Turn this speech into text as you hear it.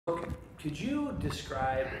Could you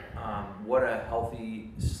describe what a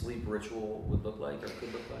healthy sleep ritual would look like or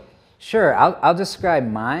could look like? Sure, I'll describe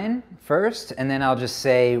mine first, and then I'll just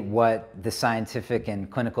say what the scientific and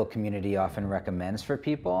clinical community often recommends for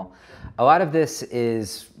people. A lot of this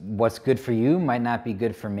is what's good for you might not be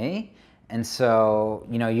good for me, and so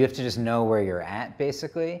you have to just know where you're at,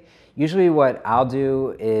 basically. Usually what I'll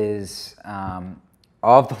do is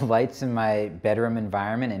all of the lights in my bedroom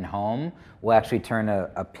environment and home will actually turn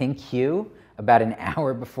a pink hue about an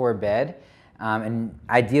hour before bed, and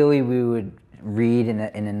ideally we would read in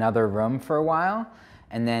another room for a while,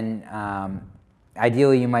 and then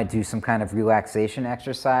ideally you might do some kind of relaxation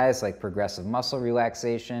exercise like progressive muscle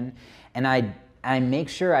relaxation, and I make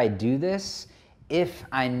sure I do this if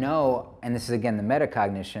I know, and this is again the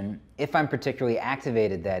metacognition, if I'm particularly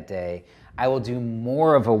activated that day, I will do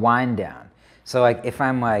more of a wind down. So like if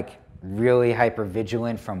I'm like really hyper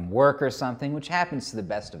vigilant from work or something, which happens to the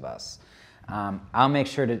best of us, I'll make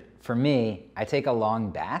sure to, for me, I take a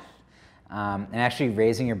long bath. And actually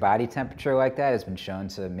raising your body temperature like that has been shown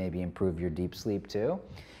to maybe improve your deep sleep too.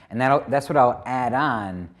 And that's what I'll add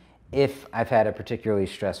on if I've had a particularly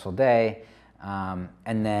stressful day.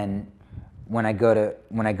 And then when I go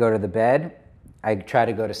to the bed, I try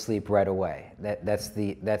to go to sleep right away.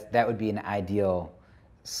 That would be an ideal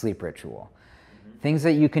sleep ritual. Things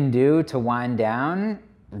that you can do to wind down: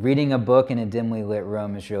 reading a book in a dimly lit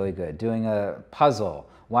room is really good. Doing a puzzle,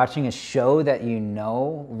 watching a show that you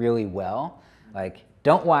know really well. Like,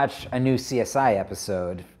 don't watch a new CSI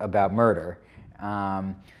episode about murder.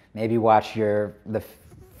 Maybe watch the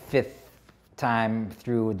fifth time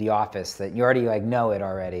through The Office that you already know it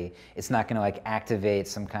already. It's not gonna activate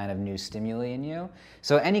some kind of new stimuli in you.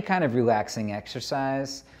 So any kind of relaxing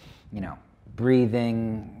exercise,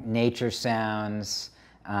 breathing, nature sounds,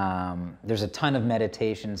 there's a ton of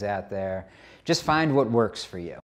meditations out there. Just find what works for you.